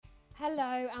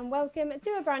Hello and welcome to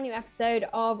a brand new episode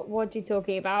of What You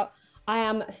Talking About. I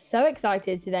am so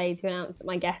excited today to announce that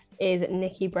my guest is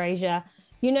Niki Brazier.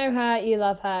 You know her, you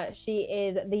love her. She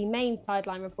is the main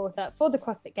sideline reporter for the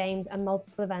CrossFit Games and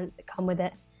multiple events that come with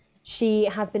it. She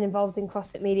has been involved in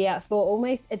CrossFit media for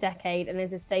almost a decade and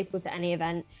is a staple to any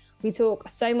event. We talk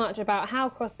so much about how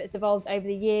CrossFit's evolved over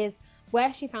the years,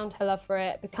 where she found her love for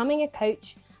it, becoming a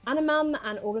coach and a mum,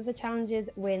 and all of the challenges,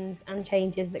 wins and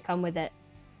changes that come with it.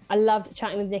 I loved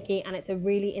chatting with Niki and it's a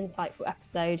really insightful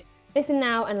episode. Listen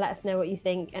now and let us know what you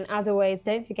think. And as always,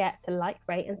 don't forget to like,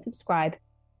 rate and subscribe.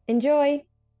 Enjoy.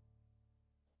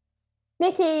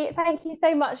 Niki, thank you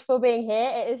so much for being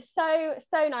here. It is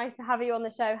so nice to have you on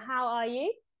the show. How are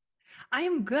you? I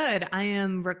am good. I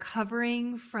am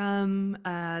recovering from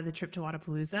the trip to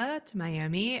Wadapalooza to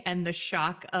Miami and the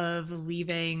shock of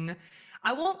leaving.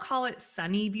 I won't call it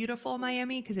sunny, beautiful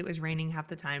Miami because it was raining half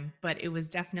the time, but it was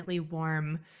definitely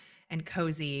warm and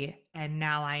cozy. And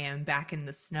now I am back in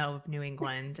the snow of New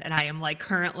England, and I am like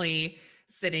currently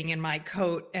sitting in my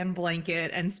coat and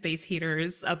blanket and space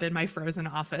heaters up in my frozen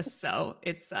office. So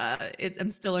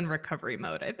I'm still in recovery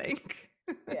mode, I think.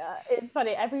 Yeah, it's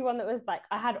funny. Everyone that was like,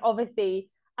 I had obviously,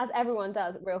 as everyone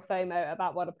does, real FOMO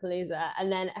about Wadapalooza.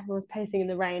 And then everyone was posting in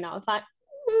the rain. I was like,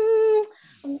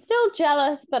 I'm still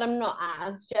jealous, but I'm not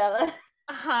as jealous.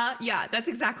 Uh-huh. Yeah, that's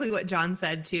exactly what John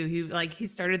said too. He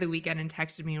started the weekend and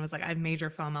texted me and was like, "I've major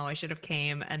FOMO. I should have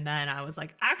came." And then I was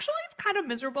like, "Actually, it's kind of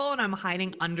miserable and I'm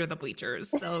hiding under the bleachers.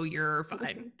 So you're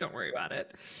fine. Don't worry about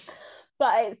it."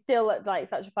 But it still looked like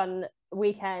such a fun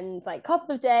weekend, like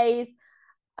couple of days.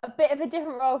 A bit of a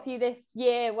different role for you this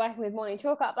year, working with Morning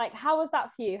Chalk Up. Like, how was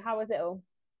that for you? How was it all?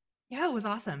 Yeah, it was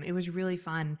awesome. It was really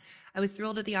fun. I was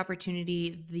thrilled at the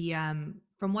opportunity. The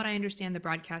From what I understand, the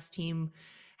broadcast team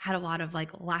had a lot of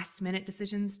like last minute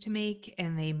decisions to make,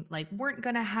 and they like weren't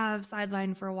going to have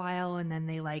sideline for a while, and then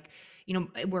they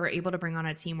were able to bring on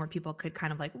a team where people could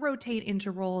kind of like rotate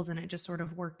into roles, and it just sort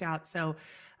of worked out. So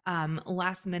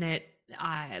last minute,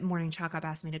 Morning Chalk Up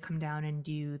asked me to come down and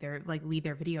do their like lead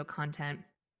their video content,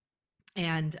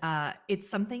 and it's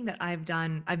something that I've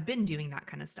been doing that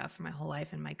kind of stuff for my whole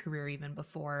life and my career, even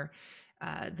before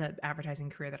the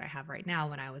advertising career that I have right now.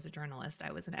 When I was a journalist,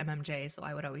 I was an MMJ, so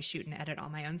I would always shoot and edit all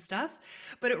my own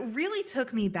stuff. But it really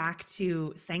took me back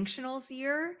to sanctionals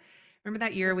year. Remember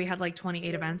that year we had like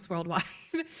 28 events worldwide?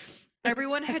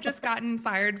 Everyone had just gotten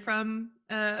fired from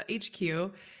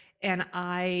HQ, and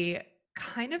I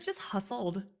kind of just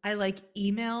hustled. I like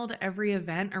emailed every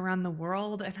event around the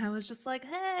world, and I was just like,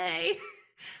 "Hey,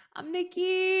 I'm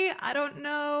Niki. I don't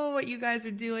know what you guys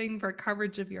are doing for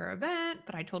coverage of your event,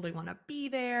 but I totally want to be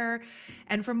there."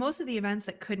 And for most of the events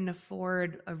that couldn't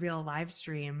afford a real live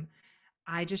stream,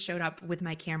 I just showed up with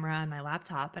my camera and my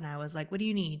laptop, and I was like, "What do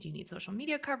you need? Do you need social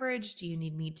media coverage? Do you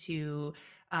need me to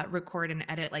record and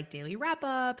edit like daily wrap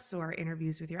ups or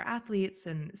interviews with your athletes?"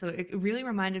 And so it really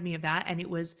reminded me of that. And it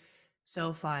was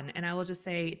so fun. And I will just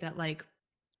say that like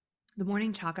the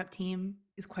Morning Chalk Up team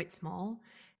is quite small,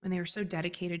 and they are so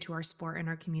dedicated to our sport and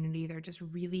our community. They're just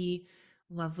really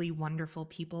lovely, wonderful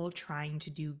people trying to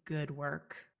do good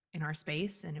work in our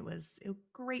space. And it was a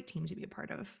great team to be a part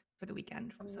of for the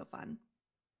weekend. It was so fun.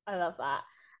 I love that.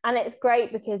 And it's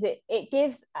great because it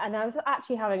gives, and I was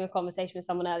actually having a conversation with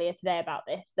someone earlier today about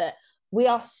this, that we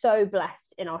are so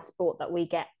blessed in our sport that we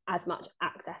get as much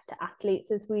access to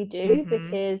athletes as we do, Mm-hmm.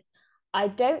 because I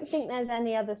don't think there's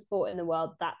any other sport in the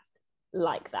world that's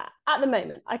like that at the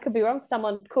moment. I could be wrong,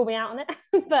 someone call me out on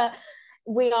it, but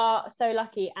we are so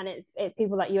lucky, and it's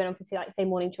people like you and obviously like say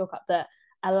Morning Chalk Up that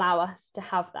allow us to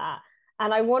have that.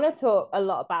 And I want to talk a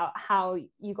lot about how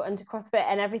you got into CrossFit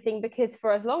and everything, because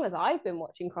for as long as I've been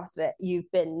watching CrossFit,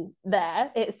 you've been there,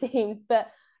 it seems.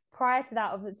 But prior to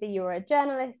that, obviously, you were a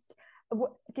journalist.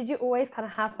 Did you always kind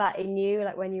of have that in you?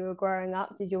 Like when you were growing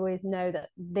up, did you always know that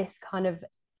this kind of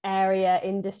area,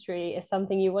 industry is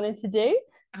something you wanted to do?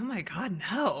 Oh my God,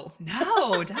 no,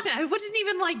 no, definitely. I wouldn't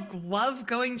even like love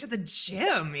going to the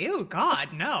gym. Ew,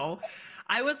 God, no.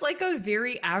 I was like a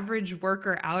very average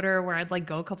worker outer where I'd like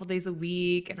go a couple days a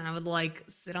week, and I would like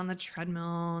sit on the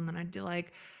treadmill, and then I'd do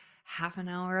like half an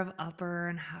hour of upper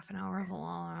and half an hour of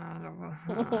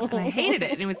lower. And I hated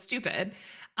it, and it was stupid.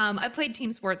 I played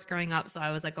team sports growing up, so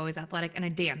I was like always athletic, and I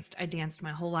danced. I danced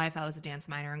my whole life. I was a dance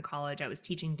minor in college. I was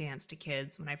teaching dance to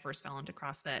kids when I first fell into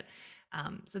CrossFit.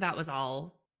 So that was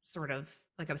all sort of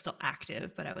like I was still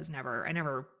active, but I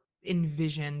never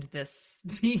envisioned this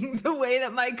being the way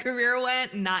that my career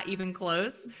went, not even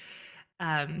close.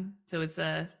 So it's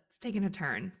taken a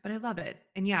turn, but I love it.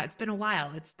 And yeah, it's been a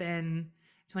while. It's been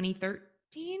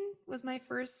 2013 was my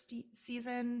first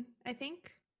season, I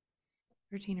think.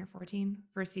 13 or 14,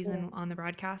 first Yeah. season on the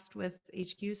broadcast with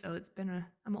HQ. So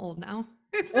I'm old now.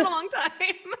 It's been a long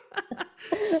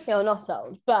time. You're not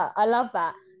old, but I love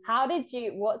that.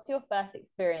 What's your first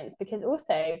experience? Because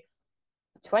also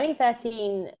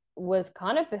 2013 was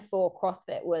kind of before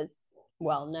CrossFit was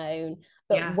well known,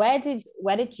 but Yeah. how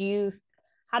did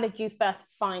you first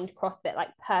find CrossFit, like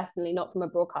personally, not from a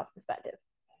broadcast perspective?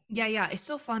 Yeah, yeah. It's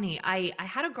so funny. I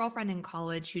had a girlfriend in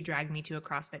college who dragged me to a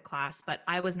CrossFit class, but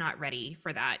I was not ready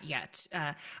for that yet.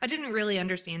 I didn't really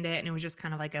understand it, and it was just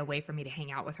kind of like a way for me to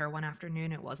hang out with her one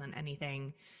afternoon. It wasn't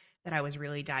anything that I was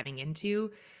really diving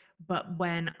into. But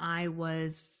when I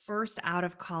was first out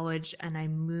of college and I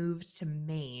moved to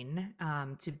Maine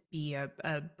to be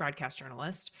a broadcast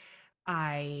journalist,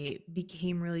 I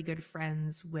became really good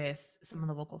friends with some of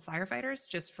the local firefighters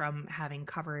just from having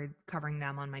covering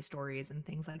them on my stories and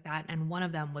things like that. And one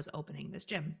of them was opening this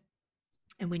gym.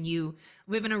 And when you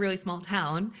live in a really small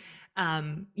town,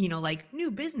 like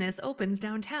new business opens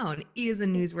downtown is a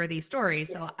newsworthy story. Yeah.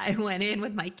 So I went in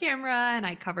with my camera and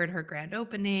I covered her grand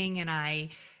opening and I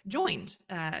joined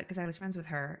because I was friends with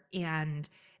her. And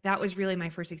that was really my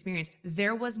first experience.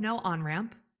 There was no on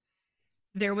ramp.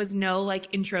 There was no like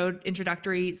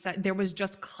introductory set. There was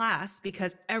just class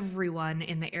because everyone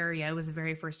in the area, it was the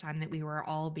very first time that we were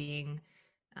all being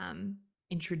um,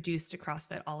 introduced to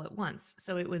CrossFit all at once.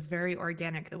 So it was very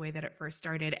organic the way that it first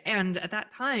started. And at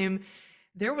that time,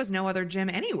 there was no other gym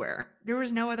anywhere. There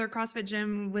was no other CrossFit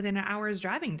gym within an hour's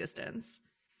driving distance.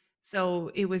 So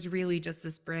it was really just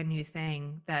this brand new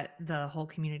thing that the whole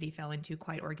community fell into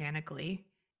quite organically.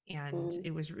 And Mm.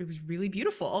 it was really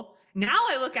beautiful. Now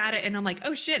I look at it and I'm like,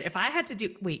 oh shit, if I had to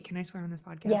do wait, can I swear on this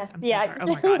podcast? Yes, I'm so yeah. sorry. Oh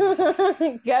my God. Go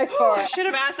Whew, for I it. should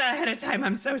have asked that ahead of time.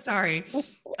 I'm so sorry.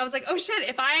 I was like, oh shit,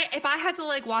 if I had to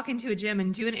like walk into a gym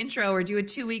and do an intro or do a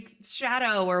 2 week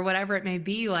shadow or whatever it may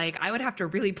be, like I would have to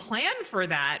really plan for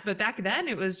that. But back then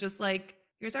it was just like,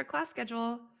 here's our class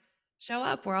schedule. Show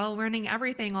up. We're all learning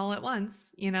everything all at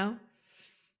once, you know?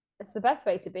 It's the best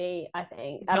way to be, I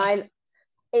think. And Yeah.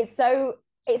 it's so,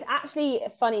 it's actually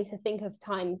funny to think of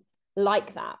times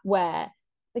like that where,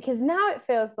 because now it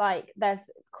feels like there's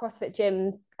CrossFit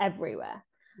gyms everywhere.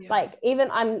 Yeah. Like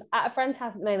even I'm at a friend's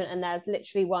house at the moment and there's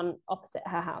literally one opposite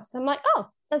her house. I'm like, oh,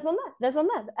 there's one there.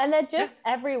 And they're Yeah. just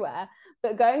everywhere.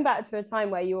 But going back to a time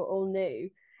where you were all new,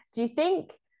 do you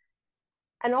think,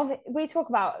 we talk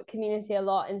about community a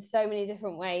lot in so many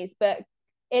different ways, but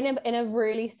in a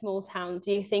really small town,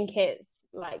 do you think it's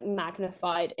like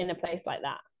magnified in a place like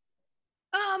that?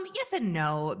 Yes and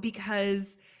no,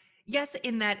 because yes,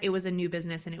 in that it was a new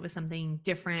business and it was something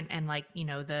different and like,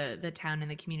 the town and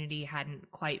the community hadn't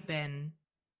quite been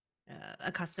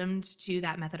accustomed to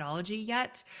that methodology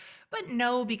yet. But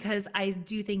no, because I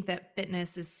do think that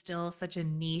fitness is still such a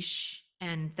niche.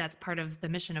 And that's part of the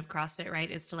mission of CrossFit, right?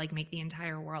 Is to like make the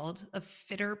entire world a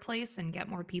fitter place and get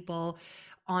more people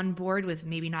on board with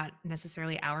maybe not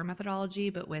necessarily our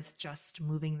methodology, but with just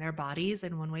moving their bodies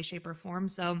in one way, shape, or form.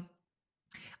 So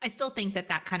I still think that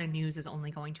that kind of news is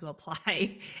only going to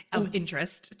apply of Mm.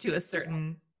 interest to a Yeah.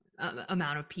 certain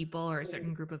amount of people or a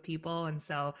certain group of people. And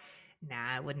so,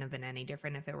 nah, it wouldn't have been any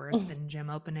different if it were a spin gym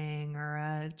opening or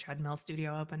a treadmill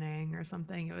studio opening or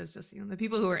something. It was just, the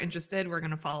people who are interested were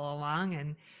going to follow along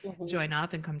and Mhm. join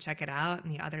up and come check it out.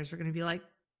 And the others were going to be like,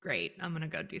 great, I'm going to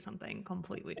go do something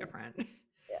completely different.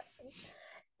 Yeah.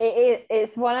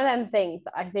 It's one of them things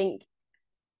that I think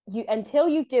you, until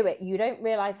you do it, you don't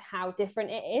realize how different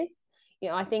it is.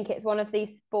 I think it's one of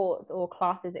these sports or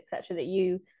classes, etc., that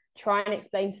you try and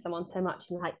explain to someone so much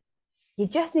and like, you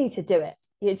just need to do it.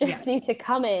 You just need Yes. to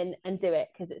come in and do it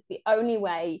because it's the only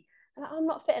way. Like, I'm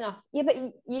not fit enough. Yeah, but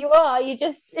you are. You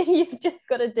just you just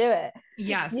got to do it.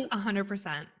 Yes,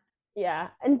 100%. Yeah.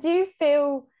 And do you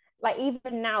feel like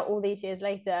even now, all these years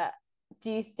later,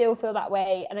 do you still feel that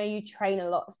way? I know you train a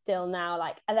lot still now.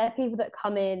 Like, are there people that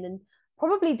come in and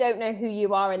probably don't know who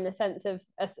you are in the sense of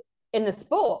us in the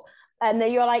sport, and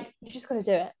then you're like, you just got to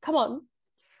do it. Come on.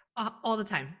 All the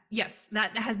time. Yes,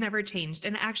 that has never changed.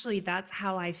 And actually, that's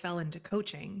how I fell into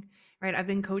coaching, right? I've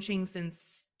been coaching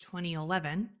since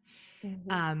 2011.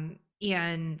 Mm-hmm.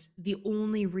 And the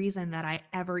only reason that I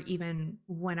ever even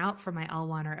went out for my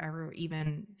L1 or ever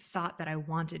even thought that I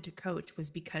wanted to coach was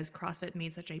because CrossFit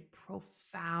made such a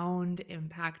profound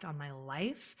impact on my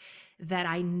life that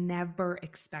I never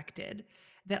expected.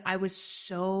 That I was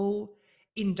so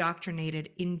indoctrinated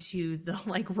into the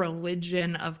like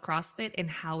religion of CrossFit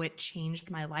and how it changed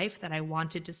my life that I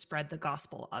wanted to spread the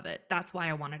gospel of it. That's why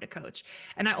I wanted to coach.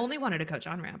 And I only wanted to coach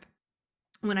on ramp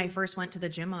when I first went to the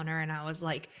gym owner and I was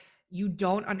like, you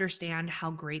don't understand how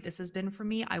great this has been for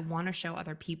me. I want to show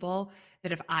other people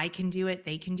that if I can do it,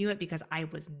 they can do it, because I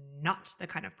was not the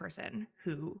kind of person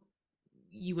who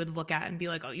you would look at and be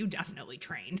like, oh, you definitely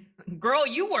train. Girl,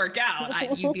 you work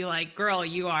out. You'd be like, girl,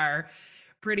 you are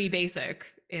pretty basic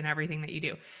in everything that you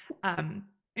do.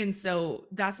 And so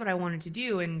that's what I wanted to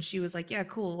do. And she was like, yeah,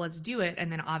 cool, let's do it. And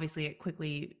then obviously it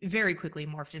very quickly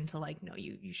morphed into like, no,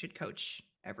 you should coach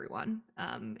everyone.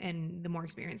 And the more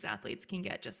experienced athletes can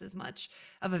get just as much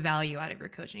of a value out of your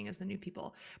coaching as the new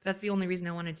people. But that's the only reason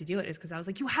I wanted to do it, is because I was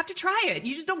like, you have to try it.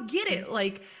 You just don't get it.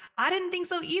 Like, I didn't think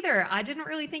so either. I didn't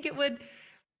really think it would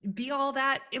be all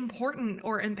that important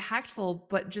or impactful,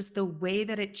 but just the way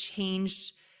that it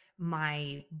changed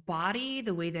my body,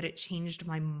 the way that it changed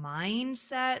my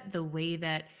mindset, the way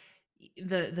that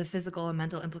the physical and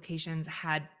mental implications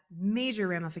had major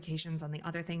ramifications on the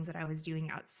other things that I was doing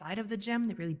outside of the gym.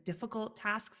 The really difficult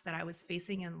tasks that I was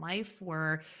facing in life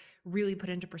were really put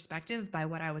into perspective by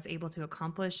what I was able to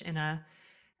accomplish in a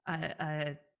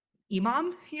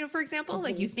EMOM, for example.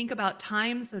 Like, you think about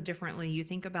time so differently, you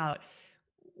think about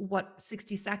what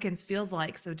 60 seconds feels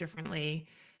like so differently.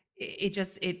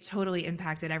 It totally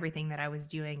impacted everything that I was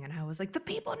doing. And I was like, the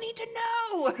people need to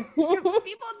know. People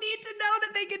need to know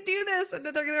that they can do this, and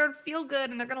that they're going to feel good,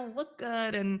 and they're going to look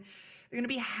good, and they're going to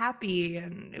be happy.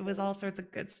 And it was all sorts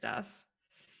of good stuff.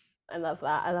 I love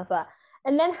that. I love that.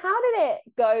 And then how did it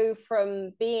go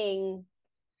from being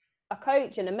a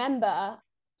coach and a member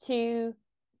to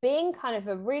being kind of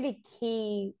a really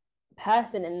key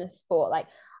person in the sport? Like,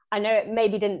 I know it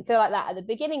maybe didn't feel like that at the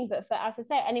beginning, but for, as I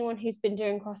say, anyone who's been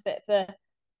doing CrossFit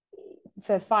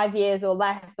for 5 years or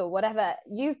less or whatever,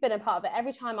 you've been a part of it.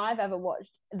 Every time I've ever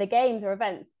watched the games or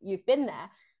events, you've been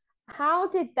there. How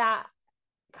did that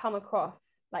come across?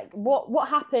 Like, what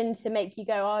happened to make you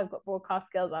go, oh, I've got broadcast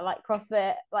skills, I like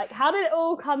CrossFit? Like, how did it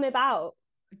all come about?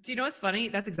 Do you know what's funny?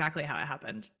 That's exactly how it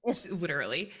happened.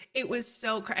 Literally.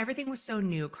 Everything was so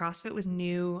new. CrossFit was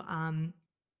new.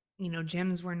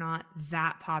 Gyms were not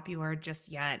that popular just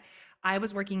yet. I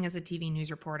was working as a TV news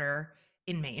reporter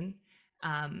in Maine.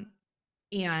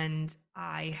 And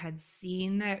I had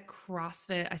seen that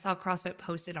I saw CrossFit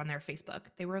posted on their Facebook.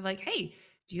 They were like, hey,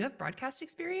 do you have broadcast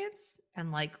experience?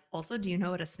 And like, also, do you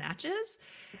know what a snatch is?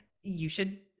 You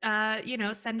should,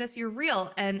 send us your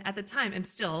reel. And at the time, and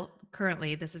still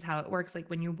currently, this is how it works. Like,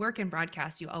 when you work in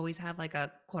broadcast, you always have like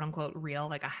a quote unquote reel,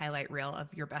 like a highlight reel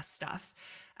of your best stuff.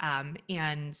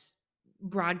 And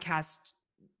broadcast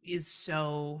is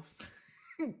so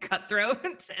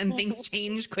cutthroat and things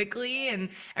change quickly, and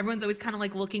everyone's always kind of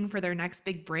like looking for their next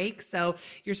big break. So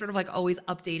you're sort of like always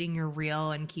updating your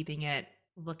reel and keeping it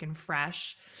looking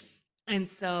fresh. And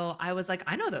so I was like,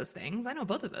 I know those things. I know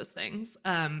both of those things.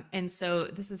 And so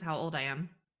this is how old I am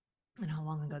and how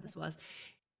long ago this was.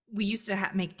 We used to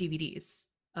make DVDs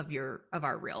of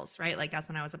our reels, right? Like, that's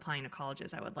when I was applying to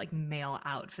colleges. I would like mail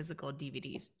out physical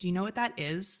DVDs. Do you know what that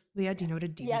is, Leah? Do you know what a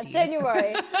DVD is? Yeah, don't you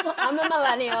worry. I'm a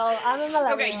millennial.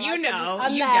 Okay, I'm you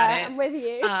there. get it. I'm with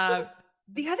you.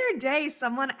 The other day,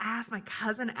 my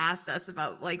cousin asked us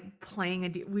about like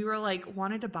playing we were like,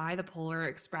 wanted to buy the Polar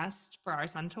Express for our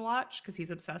son to watch because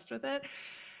he's obsessed with it.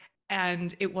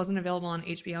 And it wasn't available on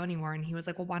HBO anymore. And he was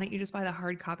like, well, why don't you just buy the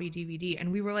hard copy DVD?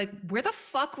 And we were like, where the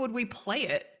fuck would we play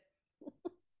it?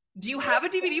 Do you have a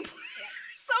DVD player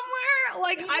somewhere?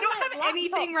 Like, I don't have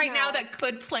anything right now that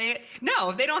could play it.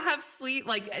 No, they don't have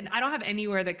I don't have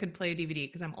anywhere that could play a DVD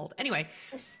because I'm old. Anyway,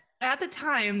 at the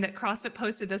time that CrossFit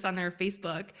posted this on their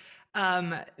Facebook,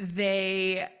 I,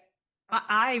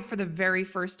 for the very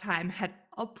first time, had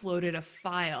uploaded a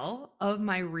file of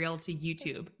my reel to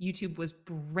YouTube. YouTube was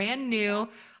brand new.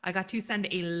 I got to send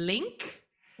a link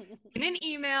in an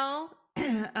email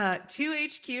to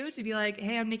HQ to be like,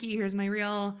 hey, I'm Niki, here's my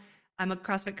reel. I'm a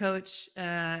CrossFit coach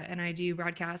and I do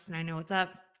broadcasts and I know what's up.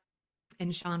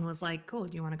 And Sean was like, cool,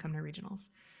 do you want to come to regionals?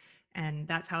 And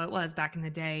that's how it was back in the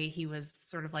day. He was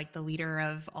sort of like the leader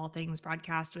of all things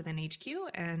broadcast within HQ.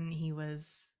 And he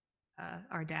was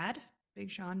our dad,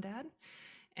 Big Sean dad.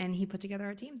 And he put together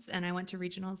our teams. And I went to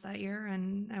regionals that year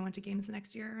and I went to games the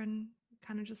next year and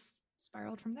kind of just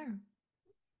spiraled from there.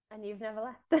 And you've never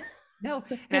left. No,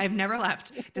 and I've never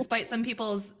left, despite some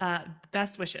people's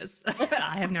best wishes.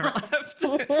 I have never left.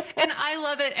 And I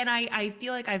love it. And I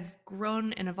feel like I've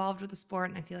grown and evolved with the sport.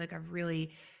 And I feel like I've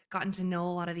really gotten to know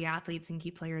a lot of the athletes and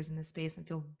key players in this space and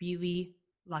feel really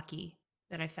lucky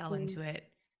that I fell into it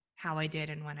how I did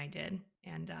and when I did.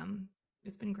 And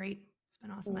it's been great. It's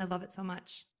been awesome. I love it so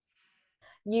much.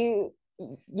 You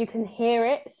can hear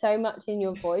it so much in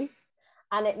your voice.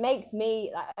 And it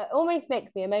almost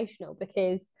makes me emotional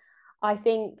because I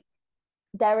think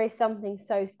there is something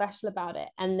so special about it.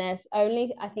 And there's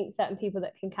only, I think, certain people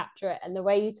that can capture it. And the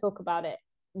way you talk about it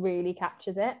really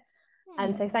captures it.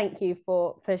 And so thank you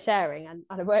for sharing.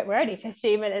 And we're only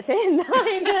 15 minutes in. Like,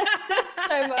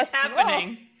 so much It's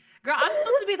happening. Girl, I'm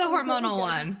supposed to be the hormonal more.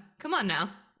 one. Come on now.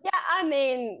 Yeah, I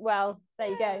mean, well, there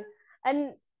you go.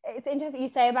 And it's interesting you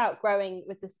say about growing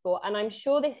with the sport. And I'm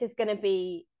sure this is going to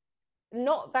be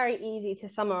not very easy to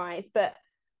summarize, but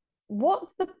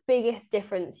what's the biggest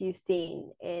difference you've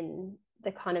seen in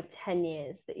the kind of 10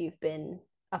 years that you've been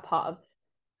a part of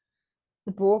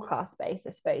the broadcast space,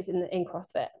 I suppose, in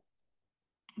CrossFit?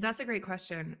 That's a great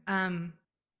question.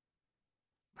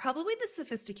 Probably the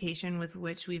sophistication with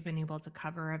which we've been able to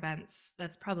cover events.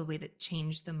 That's probably that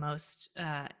changed the most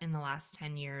in the last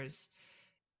 10 years.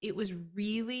 It was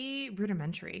really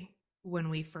rudimentary when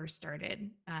we first started.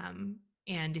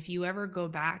 And if you ever go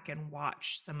back and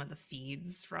watch some of the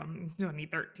feeds from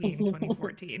 2013,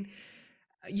 2014,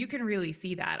 you can really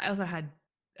see that. I also had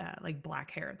like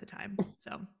black hair at the time.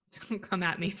 So don't come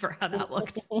at me for how that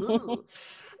looked.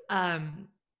 Um,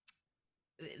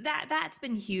 that's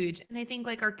been huge, and I think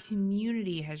like our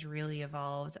community has really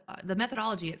evolved. The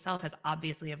methodology itself has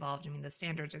obviously evolved. I mean, the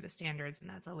standards are the standards, and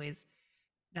that's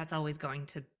always going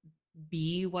to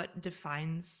be what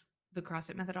defines the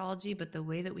CrossFit methodology, but the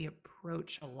way that we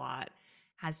approach a lot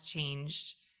has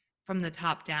changed from the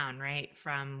top down, right?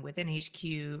 From within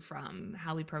HQ, from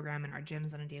how we program in our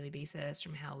gyms on a daily basis,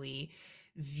 from how we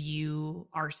view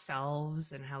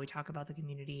ourselves and how we talk about the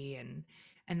community, and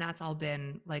that's all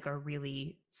been like a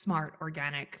really smart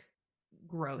organic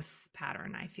growth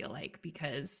pattern, I feel like,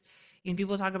 because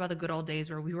people talk about the good old days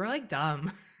where we were like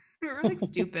dumb. We were like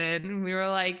stupid, and we were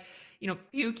like,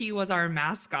 Pukey was our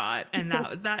mascot, and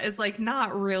that is like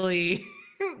not really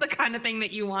the kind of thing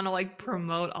that you want to like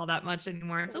promote all that much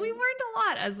anymore. And so we learned a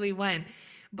lot as we went.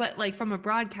 But like from a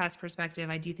broadcast perspective,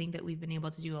 I do think that we've been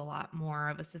able to do a lot more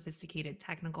of a sophisticated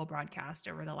technical broadcast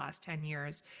over the last 10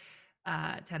 years,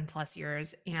 10 plus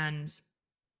years. And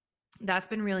that's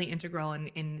been really integral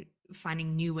in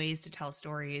finding new ways to tell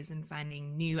stories and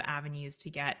finding new avenues to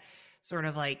get sort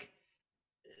of like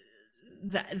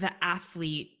the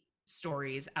athlete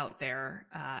stories out there,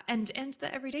 and the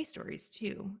everyday stories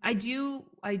too. I do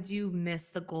miss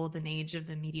the golden age of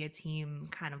the media team,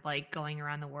 kind of like going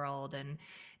around the world and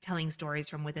telling stories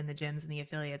from within the gyms and the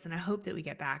affiliates, and I hope that we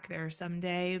get back there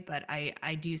someday. But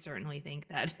I do certainly think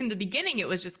that in the beginning it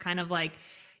was just kind of like,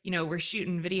 we're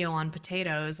shooting video on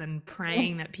potatoes and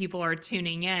praying that people are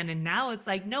tuning in. And now it's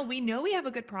like, no, we know we have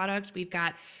a good product. We've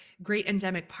got great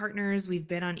endemic partners. We've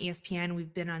been on ESPN.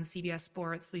 We've been on CBS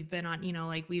Sports. We've been on,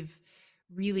 like we've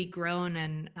really grown.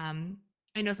 And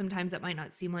I know sometimes it might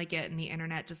not seem like it, and the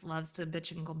internet just loves to bitch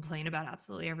and complain about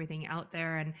absolutely everything out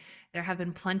there. And there have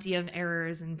been plenty of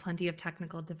errors and plenty of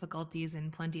technical difficulties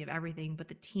and plenty of everything. But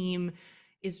the team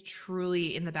is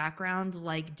truly in the background,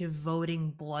 like devoting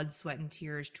blood, sweat, and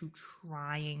tears to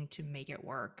trying to make it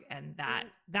work. And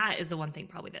that is the one thing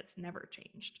probably that's never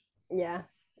changed. Yeah.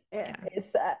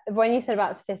 It's when you said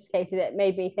about sophisticated, it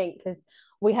made me think, because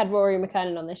we had Rory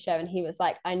McKernan on this show, and he was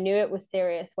like, I knew it was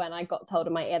serious when I got told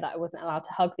in my ear that I wasn't allowed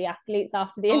to hug the athletes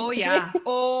after the interview. Yeah.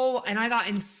 Oh, and I got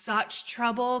in such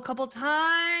trouble a couple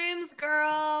times,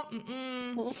 girl.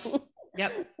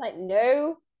 Yep. Like,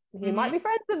 no, you might be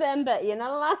friends with them, but you're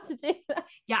not allowed to do that.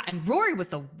 Yeah, and Rory was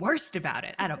the worst about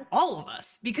it out of all of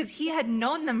us, because he had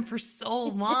known them for so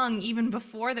long, even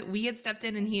before that we had stepped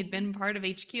in and he had been part of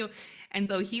HQ. And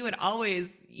so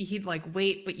he'd like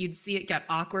wait, but you'd see it get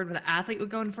awkward where the athlete would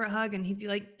go in for a hug, and he'd be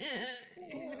like,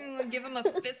 give him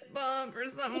a fist bump or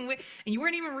something. And you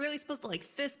weren't even really supposed to like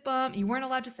fist bump. You weren't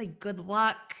allowed to say good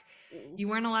luck. You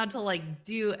weren't allowed to like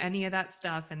do any of that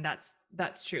stuff. And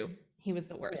that's true. He was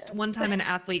the worst. Yeah. One time an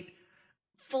athlete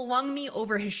flung me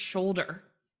over his shoulder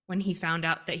when he found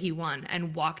out that he won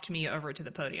and walked me over to the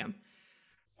podium.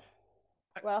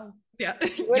 Well, yeah,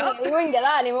 you wouldn't get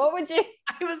that anymore, would you?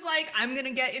 I was like, I'm gonna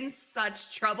get in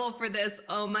such trouble for this.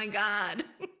 Oh my God.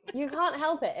 You can't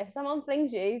help it. If someone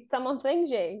flings you, someone flings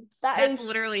you. That's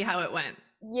literally how it went.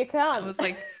 You can't. I was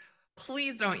like,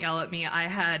 please don't yell at me.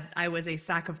 I was a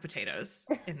sack of potatoes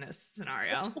in this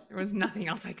scenario. There was nothing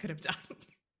else I could have done.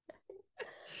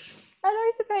 And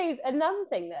I suppose another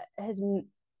thing that has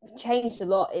changed a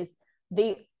lot is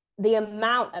the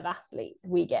amount of athletes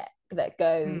we get that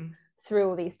go through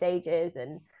all these stages,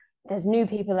 and there's new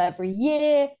people every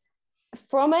year.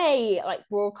 From a like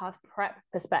broadcast prep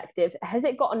perspective, has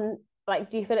it gotten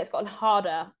like, do you feel it's gotten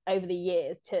harder over the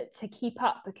years to keep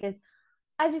up? Because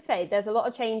as you say, there's a lot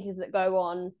of changes that go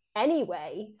on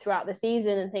anyway throughout the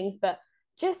season and things, but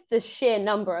just the sheer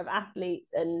number of athletes,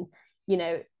 and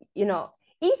you're not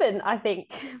even I think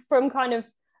from kind of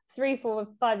 3, 4,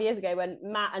 5 years ago when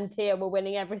Matt and Tia were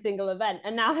winning every single event,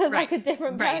 and now there's Right. like a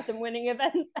different Right. person winning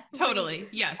events Totally.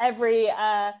 Yes. every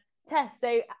test.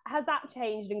 So has that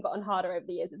changed and gotten harder over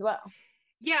the years as well?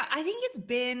 Yeah, I think it's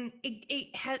been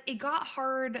it got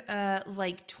hard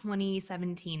like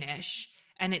 2017-ish,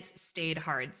 and it's stayed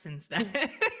hard since then.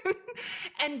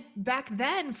 And back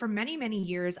then for many many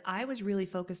years I was really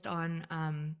focused on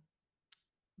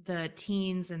the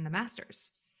teens and the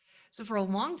masters. So for a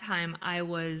long time, I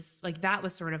was like, that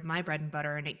was sort of my bread and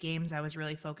butter. And at games, I was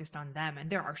really focused on them. And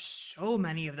there are so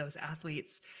many of those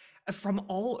athletes from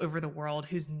all over the world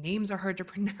whose names are hard to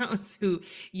pronounce, who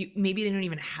you maybe they don't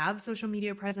even have social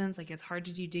media presence. Like it's hard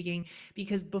to do digging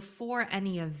because before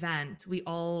any event, we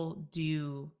all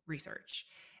do research.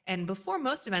 And before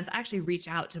most events, I actually reach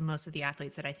out to most of the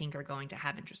athletes that I think are going to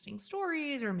have interesting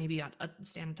stories or maybe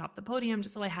stand on top of the podium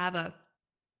just so I have a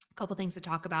couple things to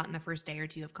talk about in the first day or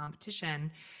two of competition.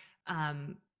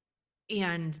 Um,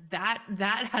 and that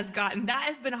has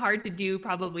been hard to do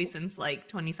probably since like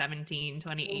 2017,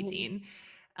 2018.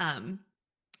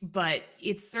 But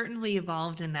it's certainly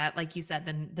evolved in that, like you said,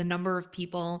 the number of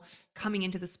people coming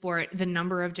into the sport, the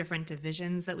number of different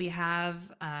divisions that we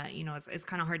have, it's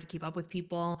kind of hard to keep up with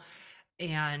people.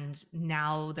 And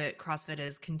now that CrossFit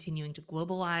is continuing to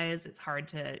globalize, it's hard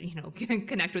to,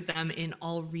 connect with them in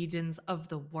all regions of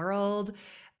the world.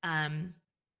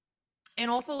 And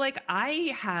also, like,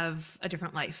 I have a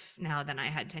different life now than I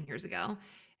had 10 years ago.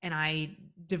 And I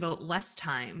devote less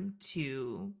time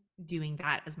to doing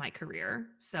that as my career.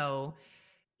 So,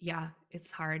 yeah,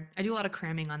 it's hard. I do a lot of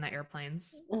cramming on the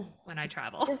airplanes when I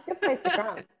travel. It's a good place to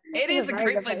cram. It It's a is a very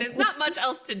great good place. place. There's not much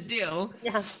else to do.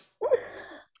 Yeah.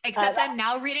 Except I'm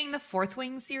now reading the Fourth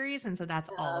Wing series. And so that's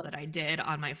all Uh, that I did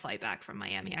on my flight back from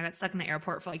Miami. I got stuck in the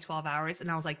airport for like 12 hours and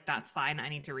I was like, that's fine. I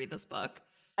need to read this book.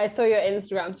 I saw your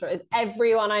Instagram stories.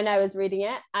 Everyone I know is reading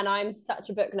it, and I'm such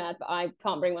a book nerd, but I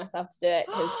can't bring myself to do it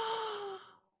because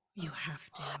You have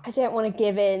to. I don't want to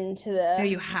give in to No, the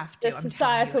you have the to. I'm telling you,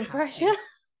 societal have pressure. to.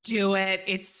 Do it.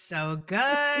 It's so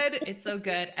good. It's so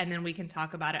good. And then we can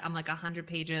talk about it. I'm like 100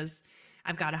 pages.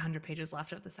 I've got 100 pages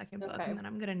left of the second book, Okay. and then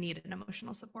I'm going to need an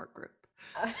emotional support group.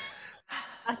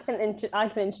 I can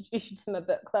introduce you to my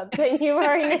book club. Don't you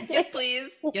worry, Nikki. Yes,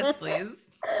 please. Yes, please.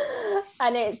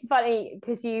 And it's funny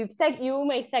because you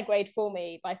almost segued for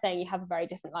me by saying you have a very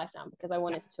different life now, because I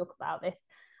wanted to talk about this.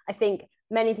 I think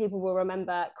many people will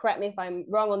remember, correct me if I'm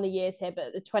wrong on the years here,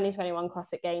 but the 2021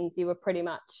 CrossFit Games, you were pretty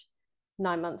much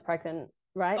 9 months pregnant,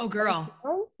 right? Oh, girl.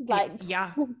 Like,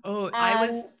 Yeah. Oh, I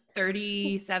was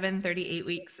 37, 38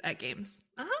 weeks at games.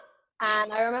 Uh-huh.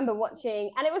 And I remember watching,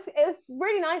 and it was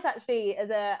really nice actually as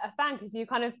a fan, because you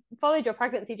kind of followed your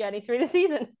pregnancy journey through the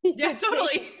season. Yeah,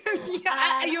 totally.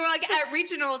 Yeah, you were like at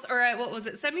regionals or at, what was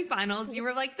it, semifinals, you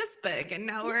were like this big, and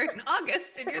now we're in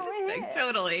August and you're this big.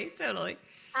 Totally.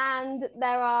 And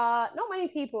there are not many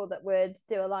people that would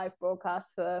do a live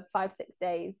broadcast for 5, 6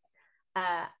 days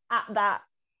at that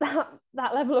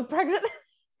level of pregnant.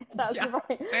 That's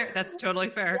right. Fair. That's totally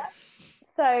fair. Yeah.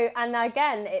 So, and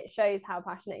again, it shows how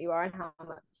passionate you are and how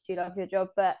much you love your job,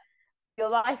 but your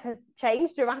life has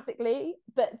changed dramatically.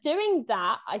 But doing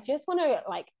that, I just want to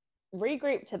like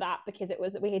regroup to that, because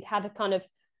we had a kind of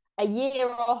a year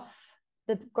off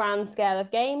the grand scale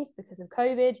of games because of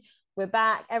COVID. We're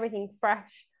back, everything's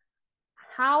fresh.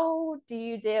 How do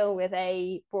you deal with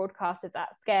a broadcast of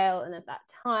that scale and at that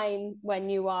time when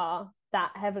you are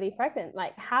that heavily pregnant?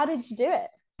 Like, how did you do it?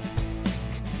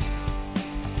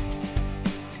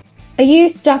 Are you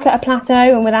stuck at a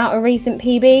plateau and without a recent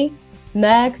PB?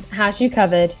 Mergs has you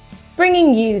covered.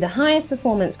 Bringing you the highest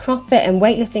performance CrossFit and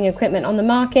weightlifting equipment on the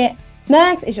market,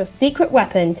 Mergs is your secret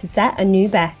weapon to set a new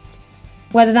best.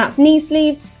 Whether that's knee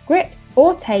sleeves, grips,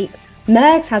 or tape,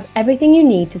 Mergs has everything you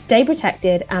need to stay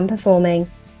protected and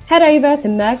performing. Head over to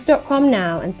mergs.com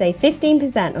now and save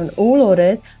 15% on all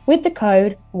orders with the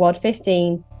code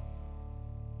WOD15.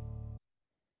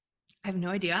 I have no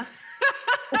idea.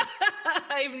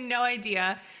 I have no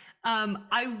idea.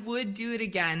 I would do it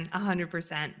again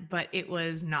 100%, but it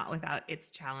was not without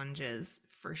its challenges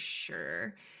for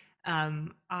sure.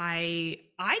 I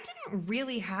didn't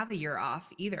really have a year off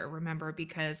either, remember,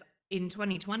 because in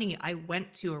 2020 I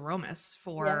went to Aromas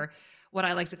for what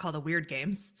I like to call the weird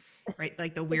games, right?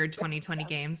 Like the weird 2020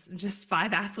 games, just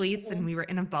 5 athletes, and we were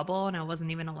in a bubble, and I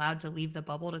wasn't even allowed to leave the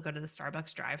bubble to go to the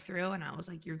Starbucks drive-thru, and I was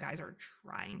like, you guys are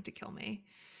trying to kill me.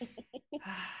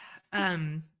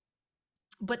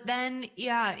 But then,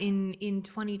 yeah, in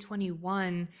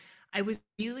 2021, I was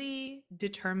really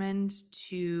determined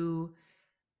to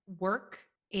work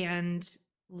and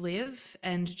live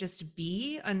and just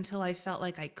be until I felt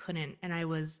like I couldn't. And I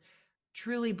was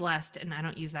truly blessed, and I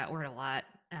don't use that word a lot,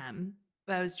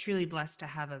 but I was truly blessed to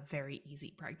have a very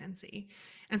easy pregnancy.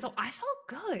 And so I felt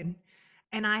good.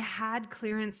 And I had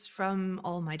clearance from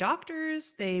all my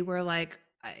doctors. They were like,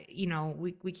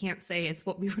 we can't say it's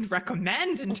what we would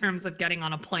recommend in terms of getting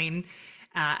on a plane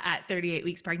at 38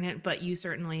 weeks pregnant, but you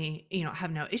certainly,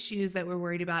 have no issues that we're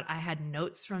worried about. I had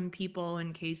notes from people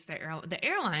in case the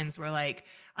airlines were like,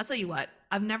 I'll tell you what,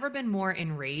 I've never been more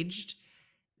enraged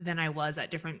than I was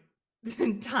at different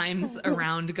times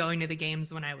around going to the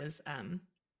games when I was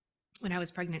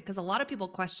pregnant, because a lot of people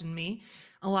questioned me.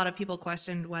 A lot of people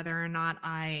questioned whether or not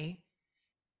I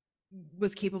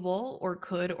was capable or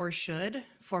could or should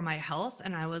for my health.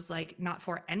 And I was like, not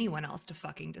for anyone else to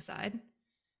fucking decide.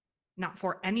 Not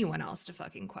for anyone else to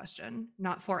fucking question.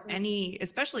 Not for any,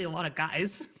 especially a lot of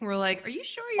guys were like, are you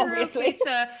sure you're okay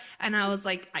to? And I was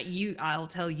like, I'll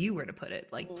tell you where to put it.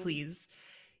 Like, please,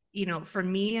 for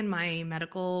me and my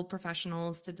medical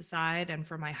professionals to decide, and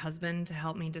for my husband to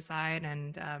help me decide.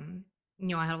 And,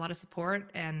 I had a lot of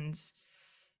support, and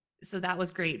so that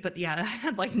was great. But yeah, I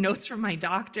had like notes from my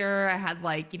doctor. I had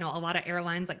like, a lot of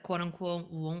airlines like quote unquote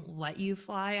won't let you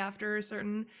fly after a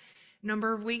certain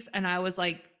number of weeks. And I was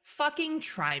like, fucking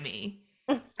try me.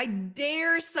 I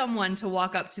dare someone to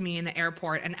walk up to me in the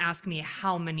airport and ask me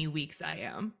how many weeks I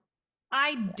am.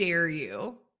 I dare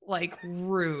you. Like,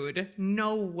 rude.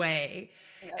 No way.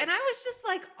 Yeah. And I was just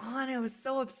like, I was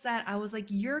so upset. I was like,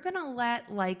 you're gonna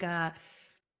let like a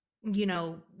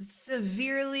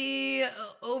severely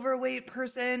overweight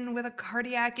person with a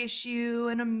cardiac issue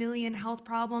and a million health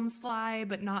problems fly,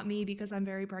 but not me because I'm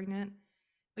very pregnant?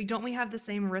 Like, don't we have the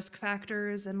same risk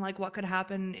factors and like what could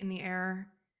happen in the air?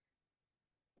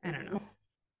 I don't know.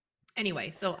 Anyway,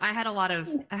 so I had a lot of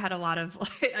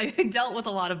I dealt with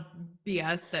a lot of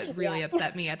BS that really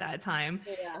upset me at that time.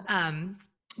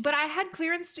 But I had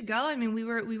clearance to go. I mean, we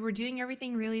were doing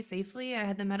everything really safely. I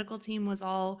had the medical team was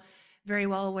all very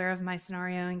well aware of my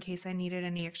scenario in case I needed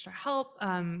any extra help.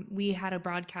 We had a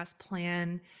broadcast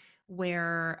plan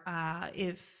where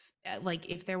if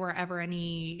there were ever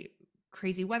any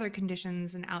crazy weather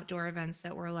conditions and outdoor events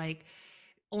that were like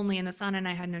only in the sun and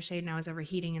I had no shade and I was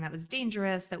overheating and that was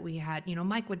dangerous, that we had,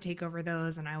 Mike would take over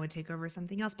those and I would take over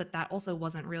something else. But that also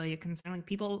wasn't really a concern. Like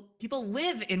people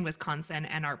live in Wisconsin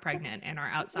and are pregnant and are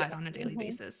outside on a daily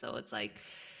basis. So it's like,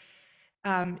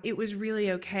 it was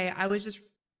really okay. I was just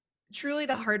truly,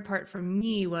 the hard part for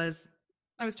me was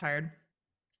I was tired,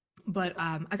 but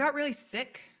I got really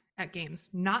sick at games,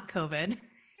 not COVID.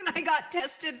 And I got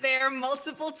tested there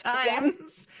multiple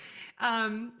times.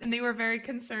 And they were very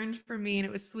concerned for me and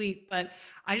it was sweet, but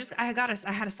I had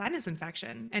a sinus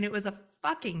infection and it was a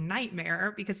fucking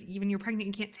nightmare because even you're pregnant,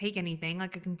 you can't take anything.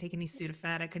 Like I couldn't take any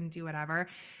Sudafed. I couldn't do whatever.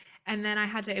 And then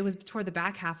it was toward the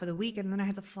back half of the week. And then I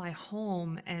had to fly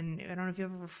home. And I don't know if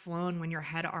you've ever flown when your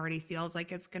head already feels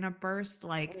like it's going to burst,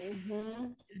 like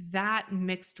that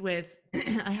mixed with,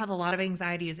 I have a lot of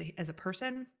anxiety as a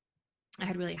person. I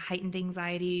had really heightened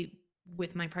anxiety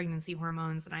with my pregnancy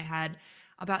hormones. And I had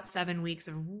about 7 weeks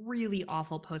of really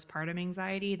awful postpartum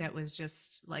anxiety that was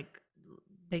just like,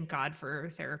 thank God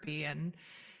for therapy and,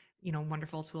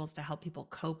 wonderful tools to help people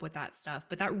cope with that stuff.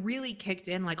 But that really kicked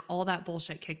in, like all that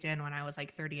bullshit kicked in when I was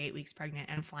like 38 weeks pregnant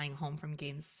and flying home from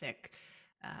games sick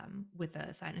with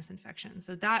a sinus infection.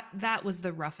 So that was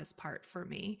the roughest part for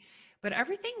me. But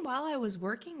everything while I was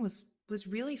working was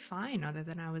really fine, other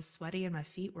than I was sweaty and my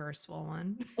feet were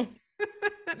swollen.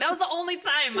 That was the only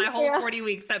time my whole 40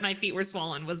 weeks that my feet were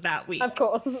swollen was that week. Of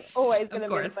course, always going to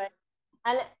be the same.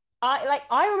 And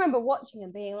I remember watching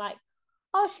and being like,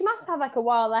 oh, she must have like a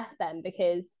while left then,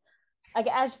 because like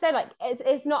as you say, like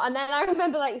it's not. And then I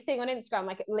remember like seeing on Instagram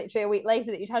like literally a week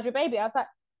later that you'd had your baby. I was like,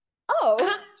 oh,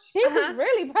 she was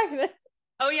really pregnant.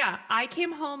 Oh yeah, I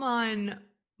came home on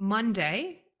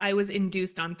Monday. I was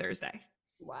induced on Thursday.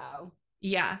 Wow.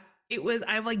 Yeah, it was.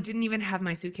 I like didn't even have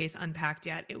my suitcase unpacked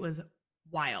yet. It was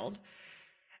wild.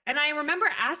 And I remember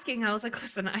asking, I was like,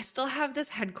 listen, I still have this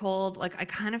head cold. Like, I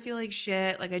kind of feel like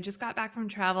shit. Like, I just got back from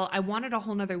travel. I wanted a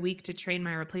whole nother week to train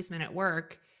my replacement at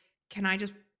work. Can I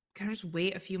just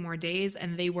wait a few more days?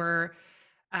 And they were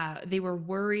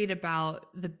worried about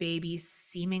the baby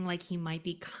seeming like he might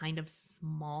be kind of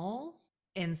small.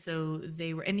 And so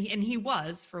they were, and he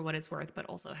was, for what it's worth, but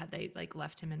also had they like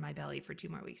left him in my belly for 2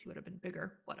 more weeks, he would have been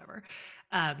bigger, whatever.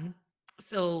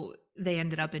 So they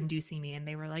ended up inducing me and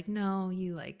they were like, no,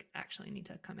 you like actually need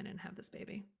to come in and have this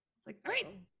baby. It's like, all right,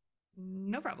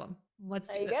 no problem. Let's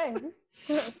do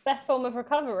this. Best form of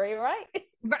recovery, right?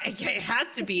 Right. Yeah, it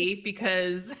had to be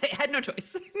because I had no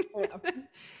choice.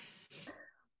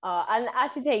 And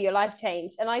as you say, your life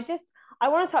changed. And I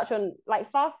want to touch on,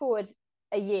 like, fast forward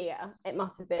a year, it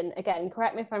must have been, again,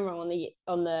 correct me if I'm wrong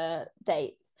on the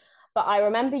dates, but I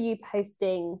remember you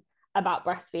posting about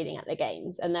breastfeeding at the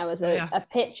games. And there was Oh yeah. a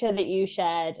picture that you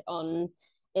shared on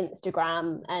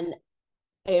Instagram. And,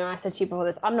 I said to you before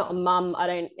this, I'm not a mum. I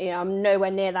don't, I'm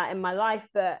nowhere near that in my life,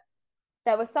 but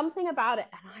there was something about it.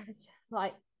 And I was just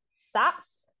like,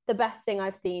 that's the best thing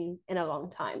I've seen in a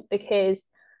long time, because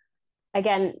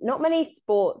again, not many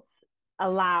sports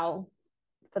allow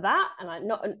for that, and I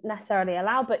not necessarily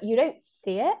allow, but you don't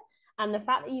see it. And the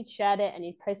fact that you shared it and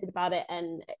you posted about it,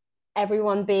 and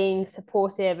everyone being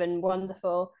supportive and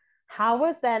wonderful, how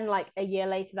was then, like, a year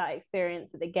later, that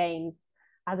experience at the games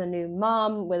as a new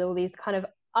mom with all these kind of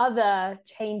other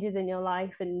changes in your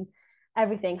life and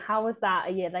everything? How was that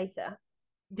a year later?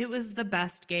 It was the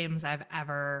best games I've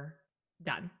ever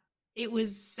done. It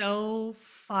was so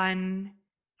fun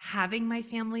having my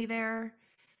family there.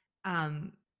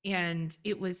 Um, and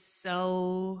it was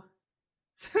so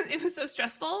it was so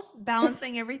stressful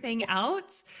balancing everything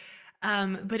out.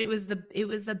 But it was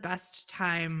the best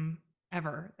time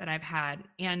ever that I've had.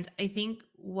 And I think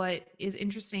what is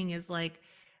interesting is like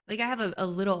I have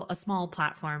a small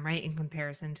platform, right, in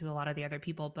comparison to a lot of the other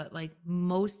people, but like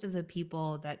most of the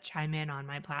people that chime in on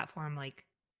my platform, like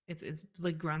it's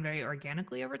like grown very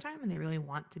organically over time and they really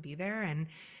want to be there. And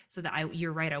so that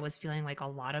you're right, I was feeling like a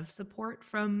lot of support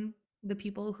from the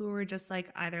people who were just like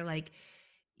either like,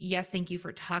 yes, thank you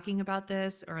for talking about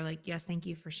this, or like, yes, thank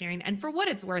you for sharing. And for what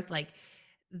it's worth, like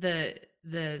the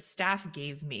staff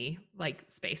gave me like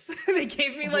space. They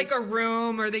gave me Mhm. like a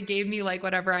room, or they gave me like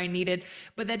whatever I needed,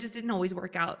 but that just didn't always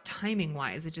work out timing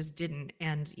wise. It just didn't.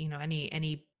 And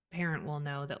any parent will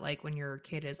know that like when your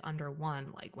kid is under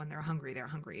one, like when they're hungry, they're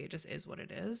hungry. It just is what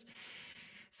it is.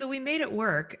 So we made it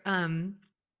work.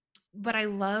 But I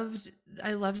loved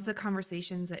the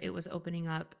conversations that it was opening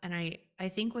up. And I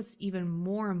think what's even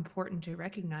more important to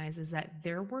recognize is that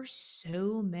there were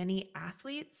so many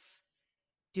athletes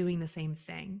doing the same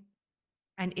thing,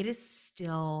 and it is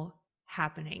still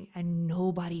happening and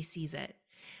nobody sees it.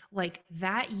 Like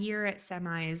that year at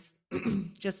semis,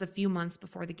 just a few months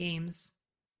before the games,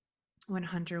 when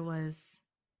Hunter was,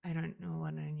 I don't know,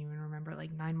 I don't even remember,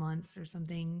 like 9 months or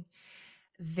something,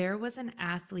 there was an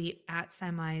athlete at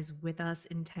semis with us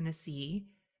in Tennessee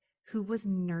who was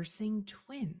nursing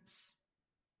twins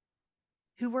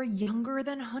who were younger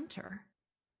than Hunter.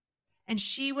 And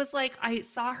she was like, I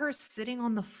saw her sitting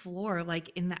on the floor, like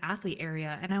in the athlete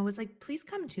area. And I was like, please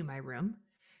come to my room.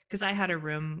 Because I had a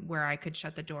room where I could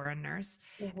shut the door and nurse.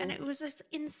 And Mhm. it was just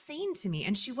insane to me.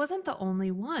 And she wasn't the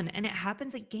only one. And it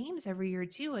happens at games every year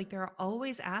too. Like there are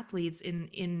always athletes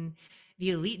in the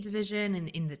elite division and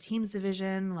in the teams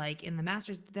division, like in the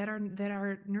masters, that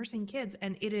are nursing kids.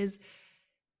 And it is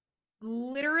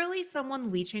literally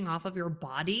someone leeching off of your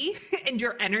body and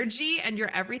your energy and your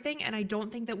everything. And I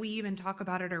don't think that we even talk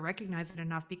about it or recognize it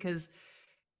enough because,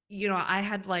 I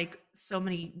had like so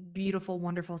many beautiful,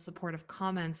 wonderful, supportive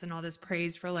comments and all this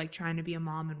praise for like trying to be a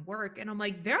mom and work. And I'm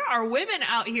like, there are women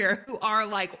out here who are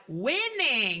like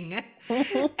winning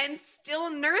and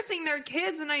still nursing their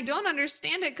kids. And I don't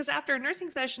understand it because after a nursing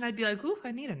session, I'd be like, ooh,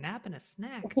 I need a nap and a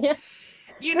snack. Yeah.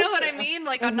 You know what I Yeah. mean?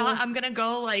 Like Mhm. I'm going to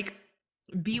go like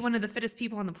be one of the fittest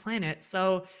people on the planet.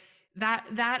 So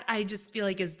that I just feel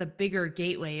like is the bigger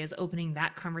gateway, is opening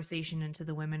that conversation into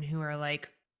the women who are like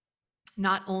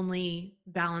not only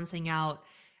balancing out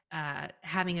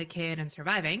having a kid and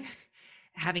surviving,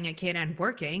 having a kid and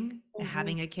working, Mhm.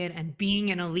 having a kid and being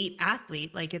an elite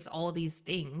athlete. Like it's all these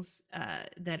things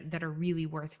that are really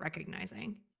worth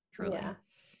recognizing. Truly, Yeah.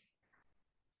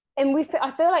 And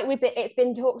I feel like it's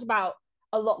been talked about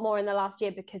a lot more in the last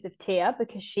year because of Tia,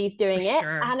 because she's for doing it,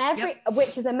 sure. and Yep.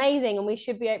 which is amazing, and we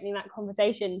should be opening that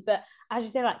conversation. But as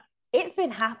you say, like, it's been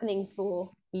happening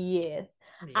for years,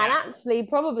 and Yeah. actually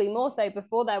probably more so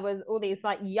before there was all these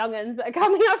like younguns that are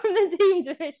coming up from the team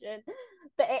division.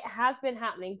 But it has been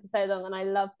happening for so long, and I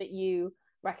love that you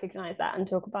recognize that and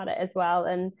talk about it as well.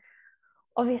 And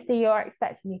obviously, you're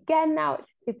expecting again now, which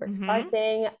is super Mm-hmm.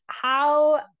 exciting.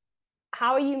 How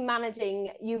are you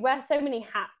managing? You wear so many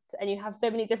hats and you have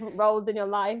so many different roles in your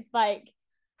life. Like,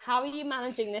 how are you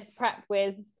managing this prep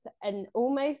with an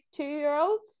almost 2 year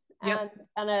old Yep.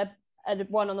 and a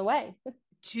one on the way?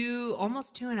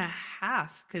 Almost 2.5, Yeah.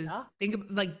 because think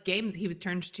of like games, he was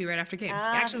turned 2 right after games.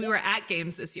 Actually, we Yeah. were at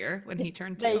games this year when he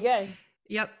turned There you 2. go.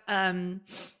 Yep.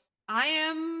 I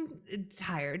am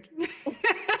tired.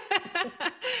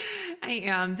 I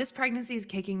am. This pregnancy is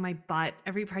kicking my butt.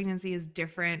 Every pregnancy is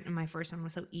different, and my first one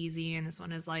was so easy, and this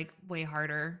one is like way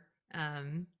harder.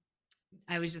 Um,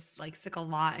 I was just like sick a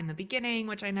lot in the beginning,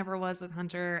 which I never was with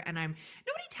Hunter. And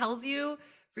nobody tells you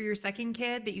for your second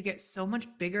kid that you get so much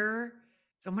bigger,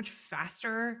 so much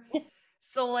faster.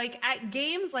 So like at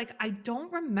games, like I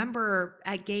don't remember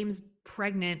at games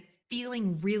pregnant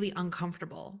feeling really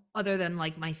uncomfortable other than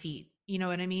like my feet. You know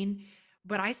what I mean?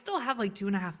 But I still have like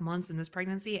 2.5 months in this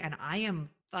pregnancy and I am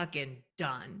fucking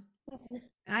done.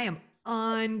 I am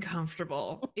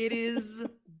uncomfortable. It is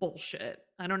bullshit.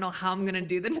 I don't know how I'm gonna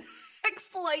do the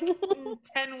next like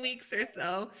 10 weeks or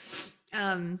so.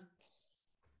 Um,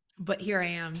 but here I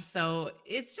am. So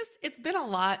it's been a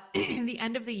lot. The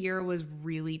end of the year was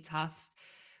really tough.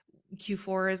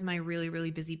 Q4 is my really,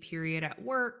 really busy period at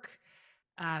work.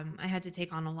 I had to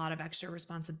take on a lot of extra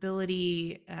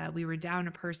responsibility. We were down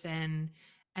a person.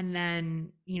 And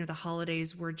then, the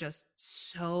holidays were just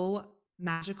so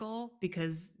magical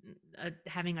because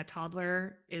having a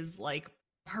toddler is like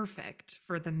perfect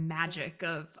for the magic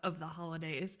of the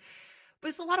holidays. But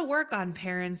it's a lot of work on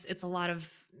parents. It's a lot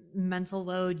of mental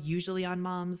load, usually on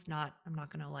moms. I'm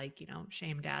not going to like,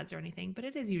 shame dads or anything, but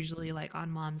it is usually like on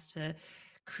moms to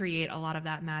create a lot of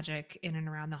that magic in and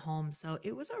around the home. So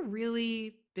it was a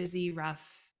really busy,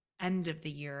 rough end of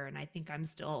the year. And I think I'm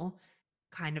still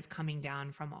kind of coming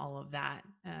down from all of that.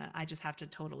 I just have to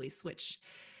totally switch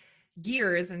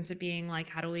gears into being like,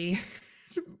 how do we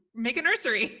make a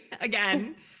nursery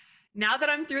again? Now that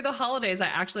I'm through the holidays, I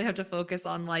actually have to focus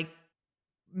on like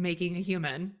making a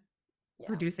human, Yeah.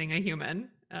 producing a human.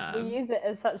 We use it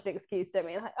as such an excuse, don't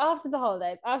we? Like after the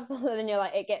holidays, and you're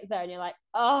like, it gets there, and you're like,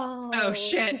 Oh oh,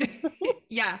 shit.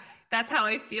 Yeah, that's how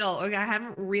I feel. Like I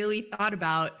haven't really thought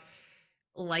about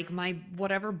like my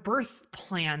whatever birth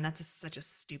plan. That's such a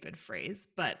stupid phrase,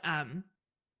 but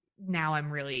now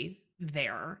I'm really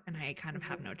there and I kind of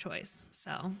have no choice.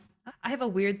 So I have a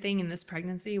weird thing in this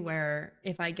pregnancy where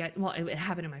if I get, well, it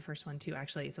happened in my first one too,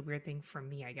 actually. It's a weird thing for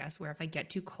me, I guess, where if I get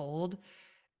too cold,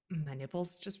 my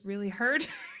nipples just really hurt.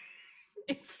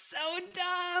 It's so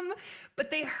dumb, but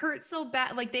they hurt so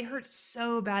bad. Like they hurt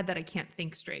so bad that I can't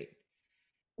think straight.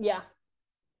 yeah.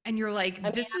 And you're I like,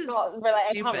 mean, this is I can't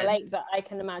stupid. relate, but I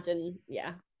can imagine.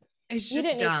 Yeah, It's you just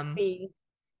don't need to dumb. be.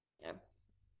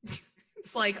 Yeah.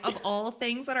 It's like of all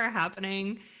things that are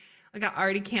happening, like I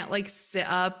already can't like sit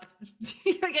up.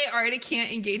 Like I already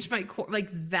can't engage my core. Like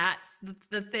that's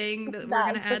the thing that we're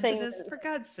gonna That's the add to thing. this, for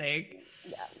God's sake.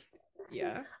 Yeah.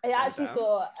 Yeah. I So actually dumb.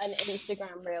 saw an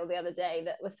Instagram reel the other day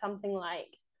that was something like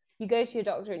you go to your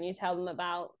doctor and you tell them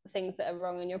about things that are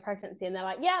wrong in your pregnancy, and they're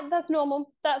like, "Yeah, that's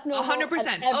normal. That's normal, and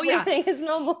 100%. Oh yeah. everything is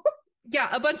normal." Yeah,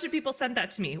 a bunch of people sent that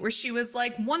to me where she was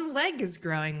like, one leg is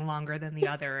growing longer than the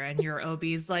other, and your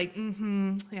OB's like,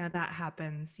 yeah, that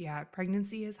happens. Yeah,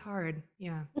 pregnancy is hard.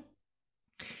 Yeah.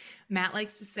 Matt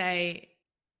likes to say,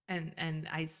 and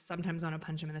I sometimes want to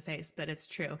punch him in the face, but it's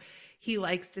true. He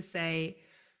likes to say,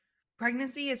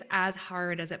 pregnancy is as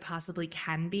hard as it possibly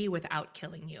can be without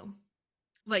killing you.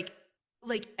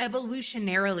 Like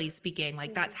evolutionarily speaking,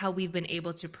 like that's how we've been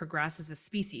able to progress as a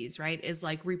species, right? Is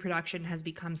like reproduction has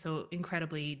become so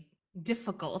incredibly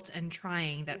difficult and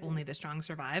trying that only the strong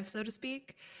survive, so to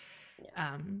speak.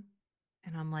 Yeah. And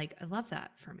I'm like, I love that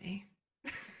for me.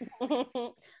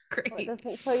 Well, it Great.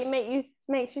 doesn't kill you,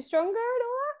 makes you stronger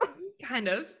and all that. Kind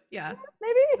of. Yeah.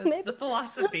 That's Maybe. the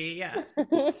philosophy. Yeah.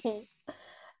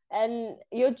 And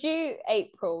you're due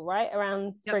April, right?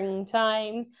 Around Yep.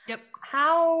 springtime. Yep.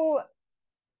 How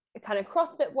kind of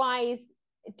CrossFit wise,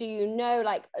 do you know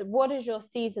like what does your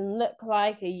season look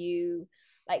like? Are you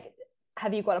like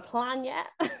have you got a plan yet?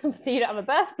 So you don't have a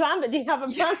birth plan, but do you have a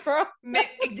plan for us?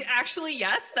 Actually,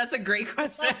 yes, that's a great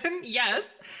question.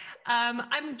 Yes.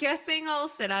 I'm guessing I'll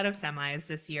sit out of semis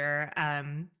this year.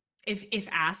 If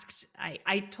asked,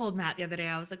 I told Matt the other day,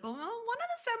 I was like, well, one of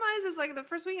the semis is like the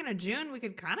first weekend of June. We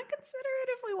could kind of consider it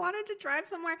if we wanted to drive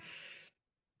somewhere.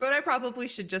 But I probably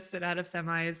should just sit out of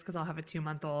semis because I'll have a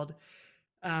 2-month-old.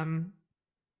 And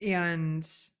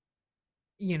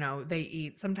they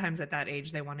eat sometimes at that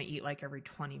age, they want to eat like every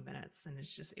 20 minutes and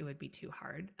it would be too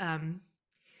hard.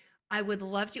 I would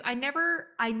love to. I never,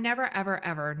 ever,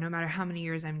 ever, no matter how many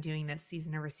years I'm doing this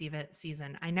season or receive it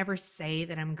season, I never say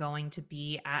that I'm going to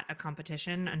be at a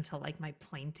competition until like my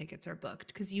plane tickets are booked.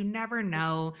 Because you never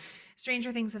know.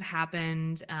 Stranger things have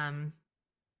happened.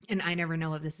 And I never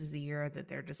know if this is the year that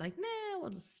they're just like, nah,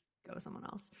 we'll just go with someone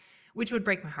else, which would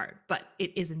break my heart, but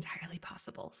it is entirely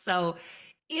possible. So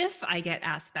if I get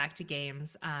asked back to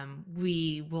games,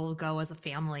 we will go as a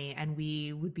family and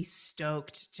we would be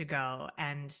stoked to go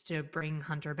and to bring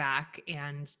Hunter back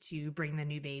and to bring the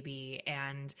new baby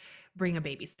and bring a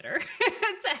babysitter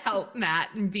to help Matt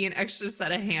and be an extra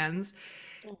set of hands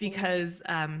because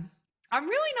I'm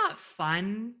really not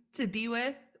fun to be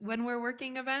with when we're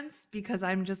working events because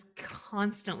I'm just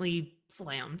constantly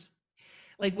slammed.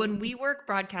 Like Hmm. when we work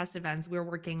broadcast events, we're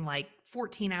working like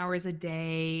 14 hours a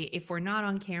day. If we're not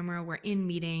on camera, we're in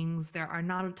meetings. There are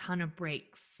not a ton of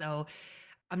breaks. So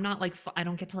I'm not like I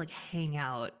don't get to like hang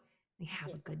out and have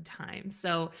a Yeah. good time.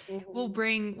 So Hmm. we'll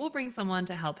bring someone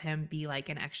to help him be like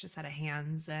an extra set of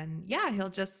hands. And yeah, he'll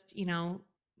just,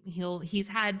 he's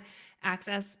had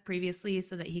access previously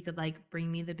so that he could like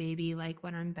bring me the baby like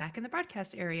when I'm back in the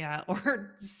broadcast area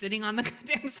or sitting on the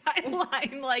goddamn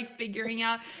sideline like figuring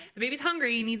out the baby's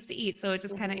hungry, he needs to eat. So it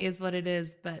just kind of Hmm. is what it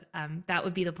is. But that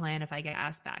would be the plan if I get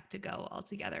asked back to go all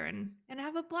together and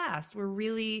have a blast. We're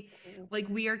really like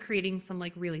we are creating some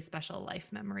like really special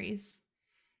life memories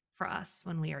for us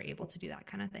when we are able to do that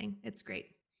kind of thing. It's great.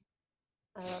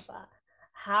 I love that.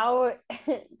 How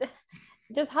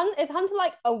is Hunter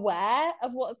like aware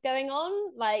of what's going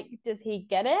on? Like, does he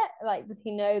get it? Like, does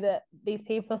he know that these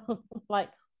people like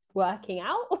working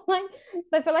out? Like,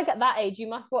 so I feel like at that age you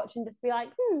must watch and just be like,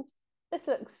 this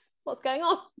looks what's going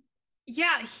on.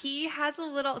 Yeah, he has a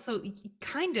little, so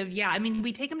kind of, yeah. I mean,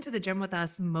 we take him to the gym with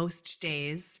us most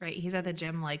days, right? He's at the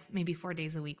gym like maybe 4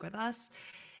 days a week with us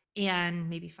and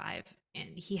maybe five. And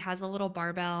he has a little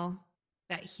barbell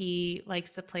that he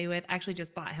likes to play with. I actually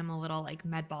just bought him a little like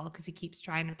med ball because he keeps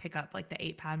trying to pick up like the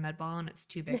 8 pound med ball and it's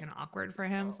too big and awkward for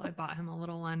him. So I bought him a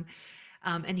little one.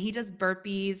 And he does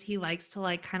burpees. He likes to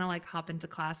like kind of like hop into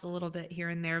class a little bit here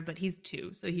and there, but he's 2.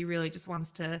 So he really just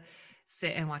wants to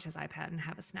sit and watch his iPad and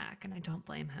have a snack. And I don't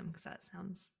blame him because that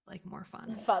sounds like more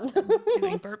fun Fun. than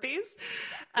doing burpees.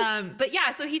 But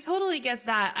yeah, so he totally gets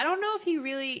that. I don't know if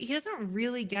he doesn't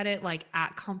really get it like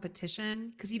at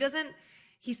competition because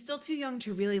he's still too young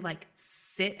to really like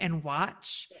sit and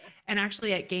watch. Yeah. And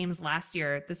actually at games last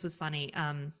year, this was funny.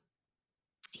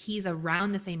 He's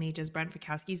around the same age as Brent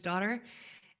Fikowski's daughter.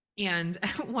 And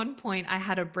at one point I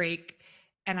had a break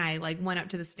and I like went up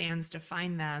to the stands to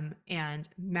find them. And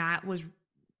Matt was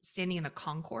standing in the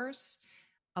concourse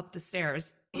up the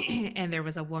stairs and there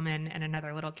was a woman and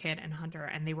another little kid and Hunter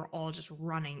and they were all just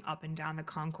running up and down the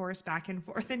concourse back and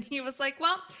forth and he was like,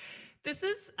 well, this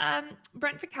is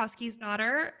Brent Fikowski's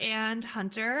daughter and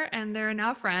Hunter and they're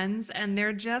now friends and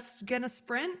they're just gonna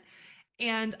sprint.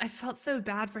 And I felt so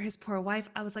bad for his poor wife.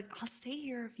 I was like, I'll stay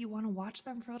here if you want to watch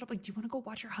them for a little bit. Like, do you want to go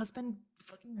watch your husband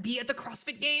be at the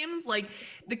CrossFit Games? Like,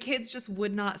 the kids just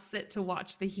would not sit to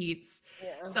watch the heats.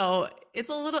 Yeah. So it's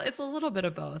a little bit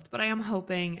of both. But I am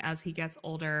hoping as he gets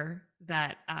older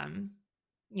that, I'm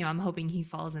hoping he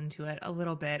falls into it a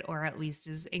little bit, or at least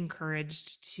is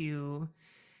encouraged to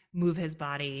move his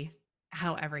body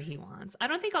however he wants. I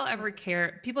don't think I'll ever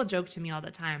care. People joke to me all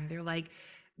the time. They're like,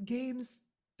 games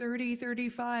 30,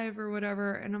 35 or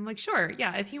whatever. And I'm like, sure.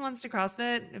 Yeah. If he wants to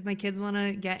CrossFit, if my kids want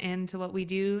to get into what we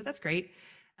do, that's great.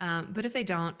 But if they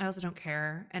don't, I also don't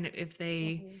care. And if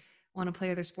they Hmm. want to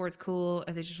play other sports, cool.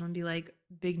 If they just want to be like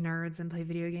big nerds and play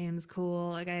video games,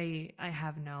 cool. Like I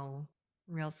have no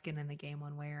real skin in the game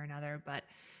one way or another, but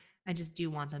I just do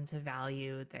want them to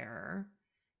value their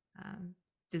um,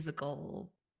 physical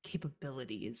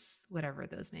capabilities, whatever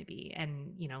those may be,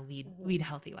 and lead Hmm.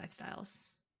 healthy lifestyles.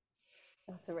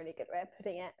 That's a really good way of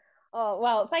putting it. Oh,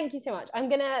 well, thank you so much. I'm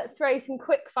going to throw some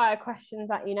quick fire questions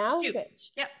at you now, Shoot.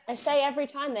 which Yep. I say every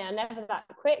time they are never that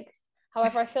quick.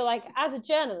 However, I feel like as a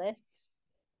journalist,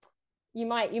 you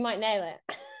might nail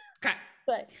it. Okay.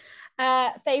 So,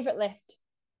 favorite lift?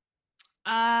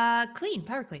 Clean,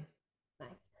 power clean. Nice.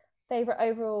 Favorite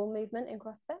overall movement in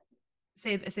CrossFit?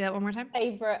 Say that one more time.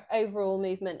 Favorite overall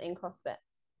movement in CrossFit?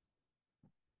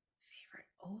 Favorite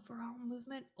overall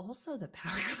movement, also the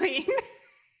power clean.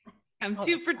 I'm Oh,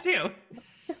 2 for 2.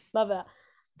 love it.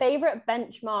 Favorite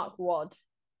benchmark WOD?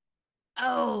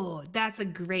 Oh, that's a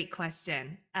great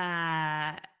question.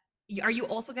 Are you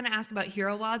also going to ask about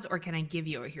hero wads, or can I give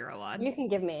you a hero wad? You can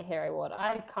give me a hero WOD.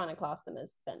 I kind of class them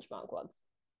as benchmark WODs.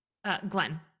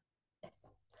 Glenn. Yes.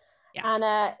 Yeah.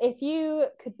 And if you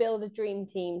could build a dream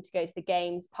team to go to the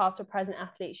games, past or present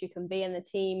athletes, you can be in the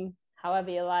team however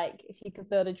you like. If you could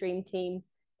build a dream team,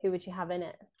 who would you have in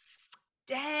it?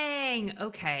 Dang.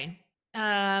 Okay.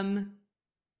 Um,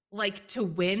 like to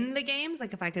win the games,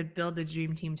 like if I could build the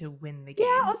dream team to win the Yeah,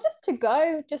 or games. just to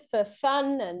go, just for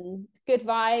fun and good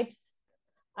vibes.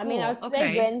 I mean, I Cool. would say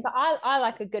Okay. win, but I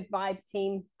like a good vibe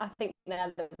team. I think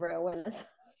they're the real winners.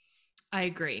 I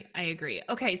agree. I agree.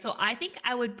 Okay, so I think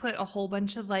I would put a whole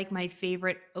bunch of like my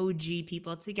favorite OG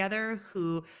people together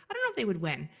who I don't know if they would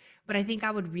win, but I think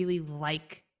I would really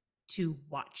like to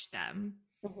watch them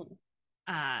Mhm.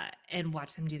 and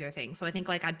watch them do their thing. So I think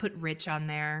like I'd put Rich on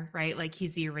there, right? Like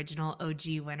he's the original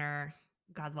OG winner.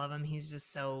 God love him. He's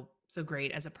just so so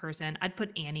great as a person. I'd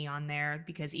put Annie on there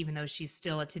because even though she's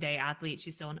still a today athlete,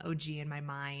 she's still an OG in my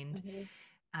mind.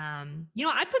 Mm-hmm.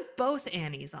 I put both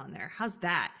Annies on there. How's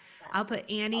that? I'll put Yes,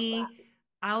 love Annie. that.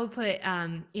 I'll put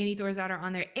Annie Thorzauer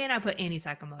on there, and I put Annie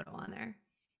Sakamoto on there,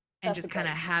 and That's a just kind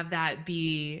of great one. have that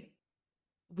be.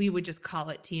 We would just call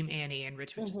it Team Annie, and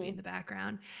Rich would just be in Mm-hmm. the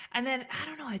background. And then I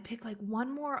don't know. I'd pick like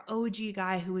one more OG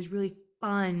guy who was really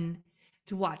fun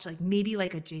to watch, like maybe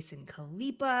like a Jason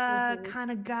Khalipa Mm-hmm.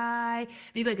 kind of guy,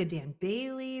 maybe like a Dan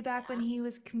Bailey back when Yeah. he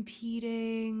was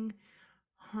competing.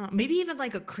 Huh. Maybe even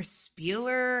like a Chris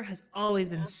Spieler has always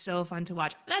been Yeah. so fun to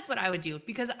watch. That's what I would do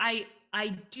because I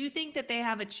do think that they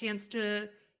have a chance to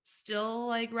still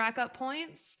like rack up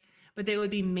points, but they would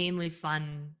be mainly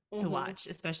fun to Mm-hmm. watch,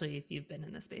 especially if you've been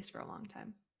in the space for a long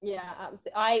time. Yeah,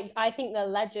 absolutely. I think the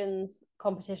Legends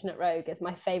competition at Rogue is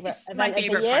my favorite It's my event of the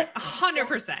favorite part. year. Yeah,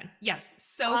 100%. Yes,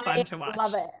 so I fun to love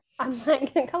watch. it. I'm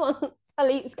like, come on,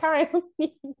 elites, carry on.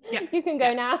 Yeah. You can Yeah.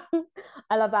 go now.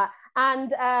 I love that.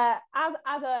 And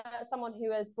as a someone who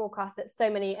has broadcast at so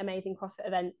many amazing CrossFit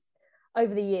events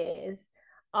over the years,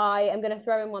 I am going to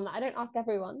throw in one that I don't ask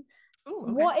everyone. Oh,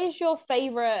 okay. What is your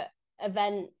favorite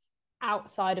event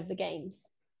outside of the games?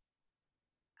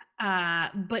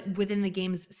 But within the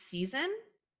game's season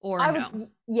or I no? would,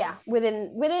 yeah,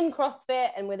 within CrossFit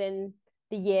and within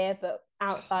the year, but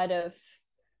outside of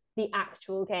the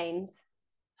actual games.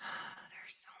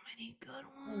 There's so many good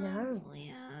I ones, know.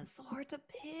 Leah. It's so hard to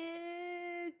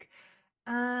pick.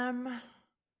 Um,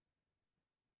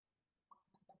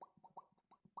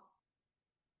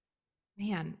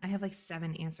 Man, I have like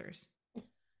 7 answers. Just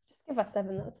give us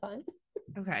seven. That's fine.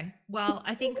 Okay. Well,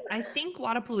 I think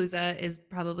Wadapalooza is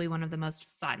probably one of the most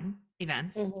fun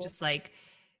events. Mm-hmm. Just like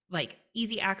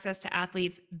easy access to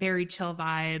athletes, very chill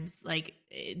vibes. Like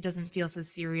it doesn't feel so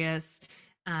serious.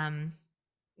 Um,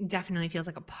 Definitely feels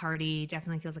like a party.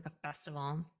 Definitely feels like a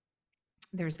festival.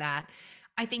 There's that.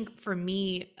 I think for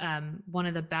me, one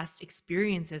of the best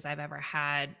experiences I've ever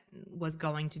had was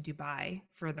going to Dubai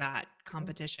for that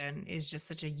competition. Is just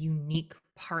such a unique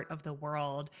part of the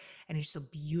world, and it's so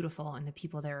beautiful, and the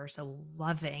people there are so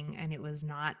loving. And it was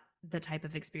not the type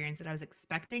of experience that I was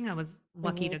expecting. I was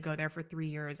lucky Mm-hmm. to go there for 3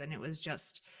 years, and it was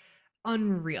just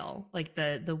unreal. Like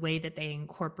the way that they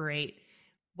incorporate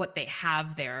what they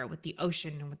have there with the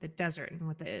ocean and with the desert and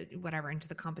with the whatever into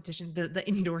the competition, the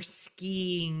indoor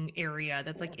skiing area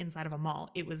that's Yeah. like inside of a mall.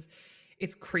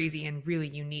 It's crazy and really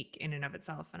unique in and of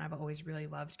itself, and I've always really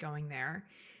loved going there.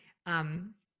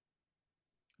 um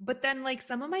but then like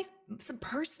some of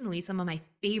my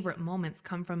favorite moments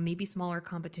come from maybe smaller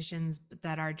competitions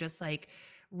that are just like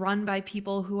run by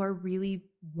people who are really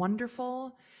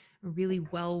wonderful, really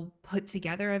well put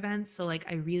together events. So like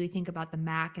I really think about the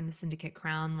Mac and the Syndicate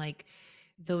Crown. Like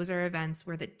those are events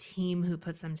where the team who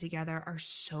puts them together are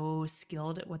so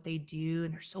skilled at what they do,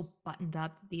 and they're so buttoned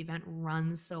up. The event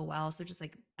runs so well. So just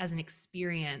like as an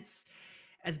experience,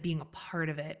 as being a part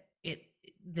of it,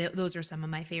 those are some of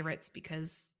my favorites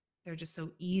because they're just so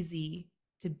easy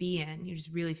to be in. You just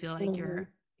really feel like Mm-hmm. you're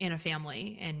in a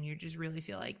family, and you just really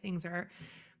feel like things are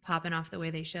popping off the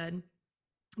way they should.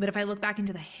 But if I look back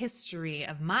into the history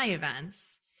of my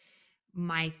events,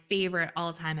 my favorite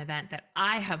all-time event that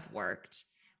I have worked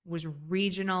was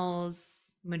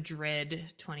Regionals Madrid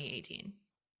 2018.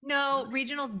 No,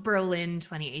 Regionals Berlin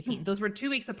 2018. Those were 2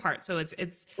 weeks apart, so it's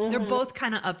they're Mm-hmm. both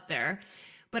kind of up there.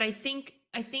 But I think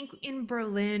in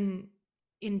Berlin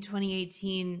in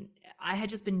 2018, I had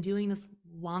just been doing this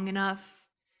long enough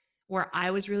where I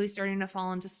was really starting to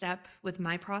fall into step with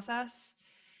my process.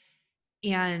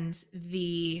 And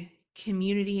the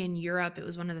community in Europe, it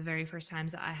was one of the very first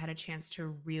times that I had a chance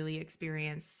to really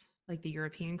experience like the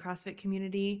European CrossFit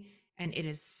community. And it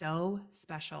is so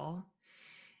special.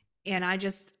 And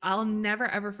I'll never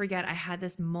ever forget. I had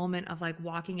this moment of like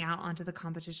walking out onto the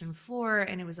competition floor,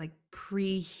 and it was like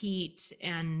preheat,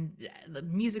 and the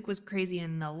music was crazy,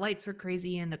 and the lights were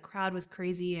crazy, and the crowd was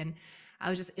crazy. And I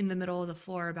was just in the middle of the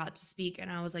floor about to speak. And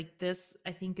I was like, this,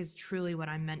 I think, is truly what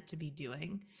I'm meant to be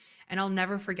doing. And I'll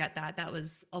never forget that. That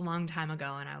was a long time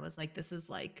ago. And I was like, this is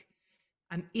like,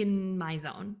 I'm in my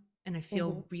zone, and I Mm-hmm.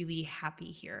 feel really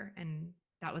happy here. And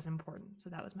that was important.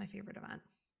 So that was my favorite event.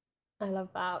 I love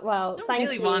that. Well, A thank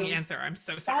really long you. answer. I'm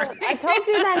so sorry. I told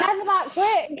you they're never that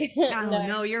quick. Oh, No,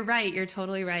 no, you're right. You're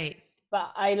totally right.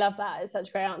 but I love that. It's such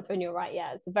a great answer, and you're right.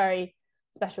 Yeah, it's a very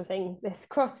special thing, this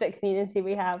CrossFit community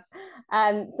we have.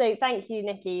 So thank you,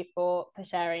 Niki, for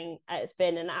sharing. It's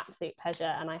been an absolute pleasure,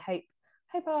 and I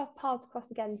hope our paths cross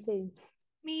again soon.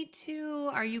 Me too.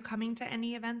 Are you coming to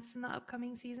any events in the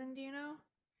upcoming season? Do you know?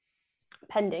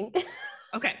 Pending.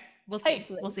 Okay, we'll see.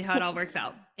 We'll Hopefully. see how it all works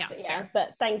out. Yeah, But yeah, fair. but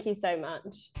thank you so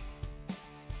much.